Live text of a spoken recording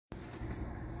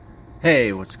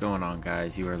Hey, what's going on,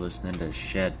 guys? You are listening to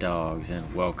Shed Dogs,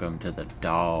 and welcome to the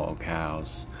Dog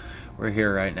House. We're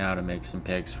here right now to make some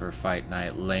picks for Fight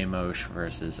Night Lemos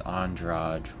versus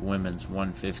Andrade, women's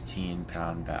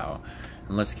 115-pound bout.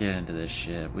 And let's get into this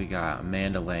shit. We got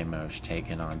Amanda Lemos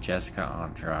taking on Jessica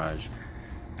Andrade,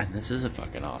 and this is a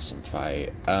fucking awesome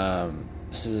fight.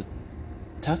 This is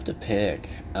tough to pick.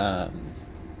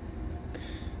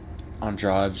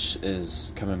 Andrade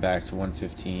is coming back to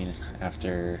 115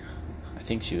 after, I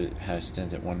think she had a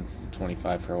stint at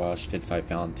 125 for a while. She did fight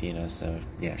Valentina, so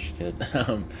yeah, she did.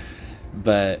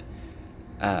 But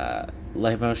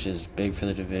Lemos is big for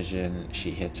the division. She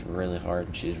hits really hard,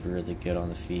 and she's really good on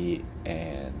the feet.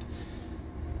 And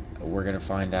we're going to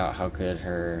find out how good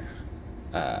her,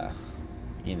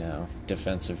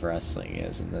 defensive wrestling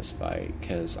is in this fight,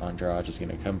 because Andrade is going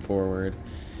to come forward,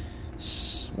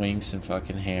 swing some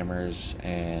fucking hammers,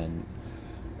 and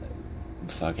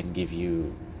fucking give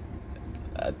you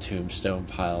a tombstone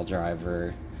pile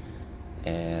driver.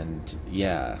 And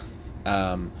yeah,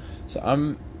 so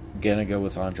I'm gonna go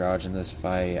with Andrade in this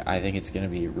fight. I think it's gonna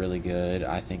be really good.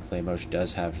 I think Lemos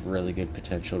does have really good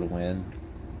potential to win,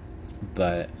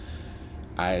 but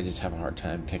I just have a hard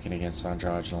time picking against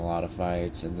Andrade in a lot of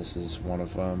fights, and this is one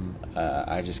of them.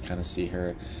 I just kind of see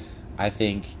her. I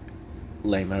think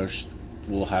Lemos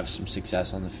will have some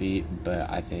success on the feet,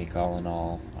 but I think all in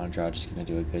all, Andrade is going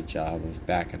to do a good job of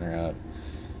backing her up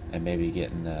and maybe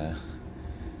getting a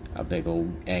big old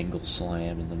angle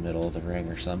slam in the middle of the ring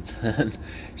or something.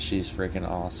 She's freaking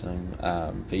awesome.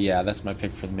 But yeah, that's my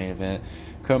pick for the main event.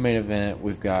 Co-main event,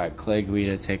 we've got Clay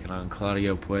Guida taking on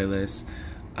Claudio Puelles.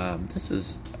 This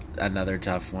is another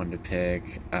tough one to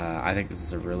pick. I think this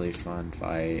is a really fun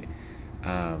fight.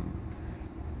 I'm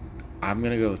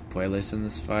going to go with Puelles in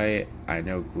this fight. I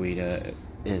know Guida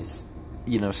is,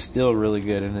 still really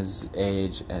good in his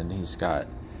age, and he's got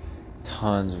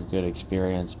tons of good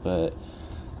experience, but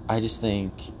I just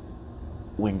think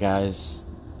when guys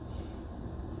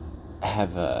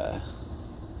have I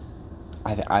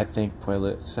think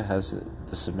Puelles has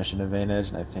the submission advantage,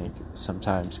 and I think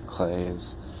sometimes Clay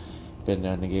has been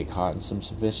known to get caught in some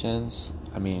submissions.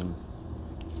 I mean,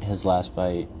 his last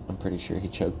fight, I'm pretty sure he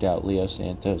choked out Leo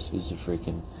Santos, who's a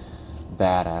freaking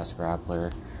badass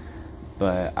grappler.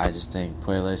 But I just think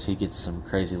Puelles, he gets some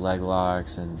crazy leg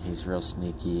locks, and he's real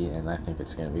sneaky, and I think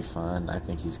it's going to be fun. I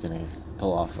think he's going to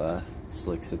pull off a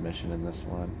slick submission in this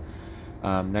one.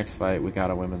 Next fight, we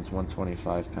got a women's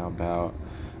 125-pound bout.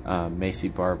 Macy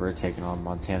Barber taking on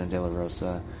Montana De La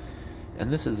Rosa.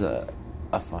 And this is a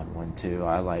fun one, too.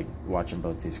 I like watching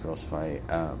both these girls fight.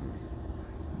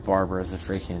 Barber is a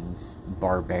freaking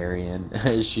barbarian.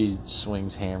 She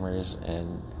swings hammers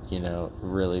and,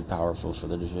 really powerful for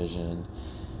the division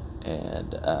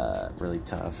and really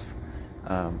tough.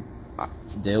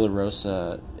 De La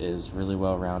Rosa is really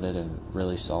well-rounded and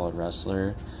really solid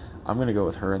wrestler. I'm going to go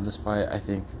with her in this fight. I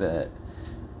think that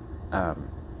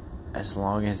as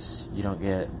long as you don't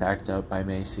get backed up by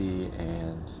Macy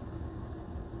and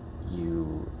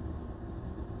you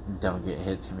don't get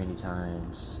hit too many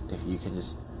times,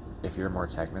 if you're more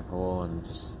technical and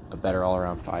just a better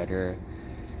all-around fighter,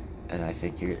 and I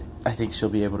think she'll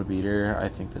be able to beat her. I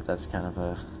think that's kind of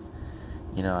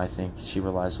I think she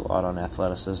relies a lot on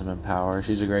athleticism and power.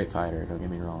 She's a great fighter, don't get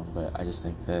me wrong, but I just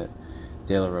think that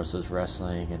De La Rosa's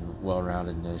wrestling and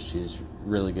well-roundedness, she's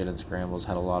really good in scrambles,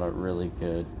 had a lot of really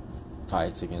good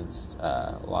fights against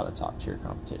a lot of top-tier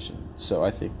competition. So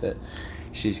I think that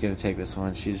she's going to take this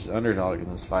one. She's underdog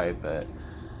in this fight, but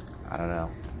I don't know.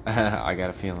 I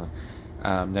got a feeling.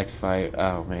 Next fight,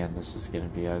 oh man, this is going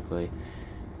to be ugly.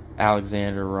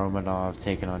 Alexander Romanov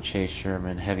taking on Chase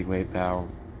Sherman, heavyweight bout.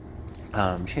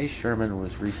 Chase Sherman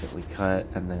was recently cut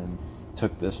and then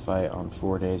took this fight on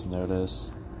 4 days'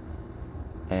 notice.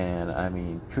 And, I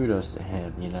mean, kudos to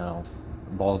him,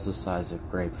 balls the size of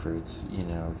grapefruits,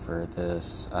 for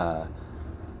this.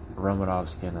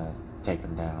 Romanov's going to take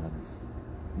him down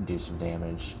and do some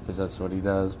damage, because that's what he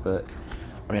does. But,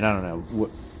 I mean, I don't know.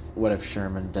 What if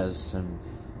Sherman does some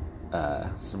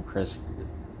Chris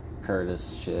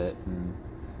Curtis shit and,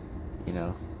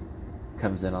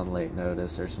 comes in on late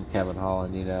notice, or some Kevin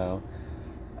Holland,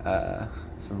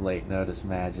 some late notice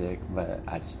magic, but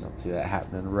I just don't see that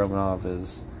happening. Romanov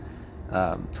is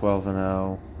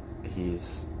 12-0.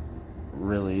 He's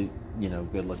really,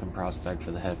 good looking prospect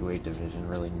for the heavyweight division,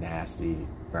 really nasty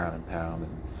ground and pound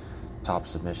and top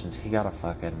submissions. He got a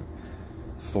fucking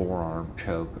forearm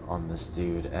choke on this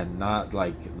dude, and not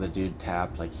like the dude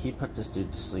tapped, like he put this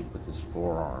dude to sleep with his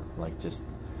forearm, like just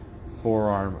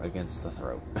forearm against the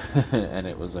throat, and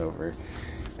it was over.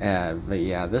 But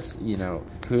yeah, this,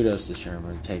 kudos to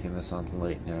Sherman taking this on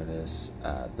late notice.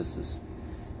 This is,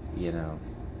 you know,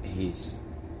 he's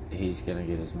gonna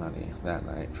get his money that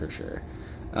night for sure.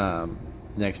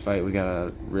 Next fight, we got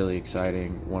a really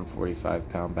exciting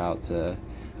 145-pound bout to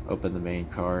open the main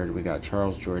card. We got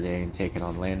Charles Jourdain taking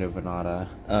on Lando Venata.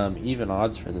 Even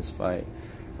odds for this fight.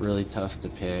 Really tough to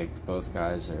pick. Both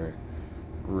guys are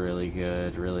really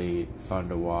good, really fun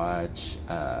to watch.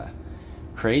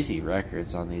 Crazy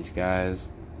records on these guys.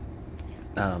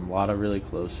 A lot of really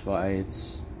close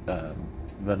fights.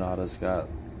 Venata's got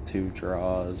 2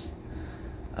 draws.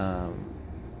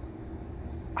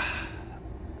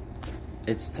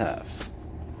 It's tough.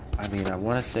 I mean, I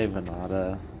want to say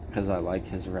Venata because I like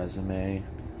his resume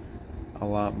a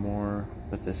lot more,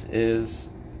 but this is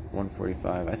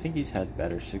 145. I think he's had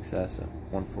better success at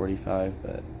 145,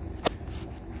 but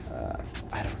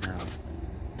I don't know.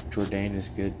 Jourdain is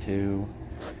good too.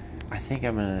 I think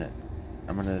I'm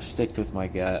gonna stick with my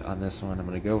gut on this one. I'm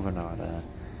gonna go Venata.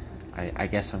 I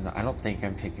guess I'm not. I don't think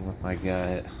I'm picking with my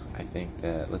gut. I think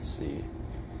that, let's see.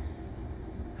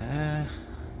 I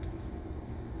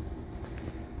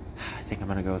think I'm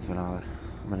gonna go with Venata.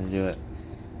 I'm gonna do it.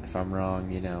 If I'm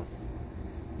wrong, you know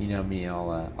me.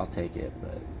 I'll take it.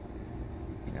 But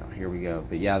here we go.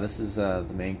 But yeah, this is the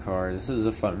main card. This is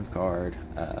a fun card.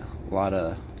 A lot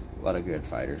of good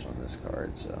fighters on this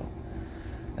card. So,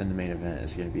 and the main event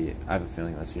is gonna be. I have a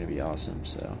feeling that's gonna be awesome.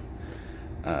 So,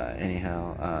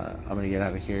 anyhow, I'm gonna get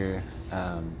out of here.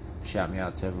 Shout me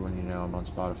out to everyone you know. I'm on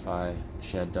Spotify.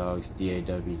 Shed Dogs,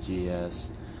 DAWGS.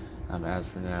 As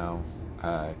for now,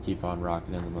 keep on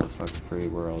rocking in the motherfucking free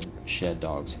world. Shed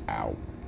Dogs out.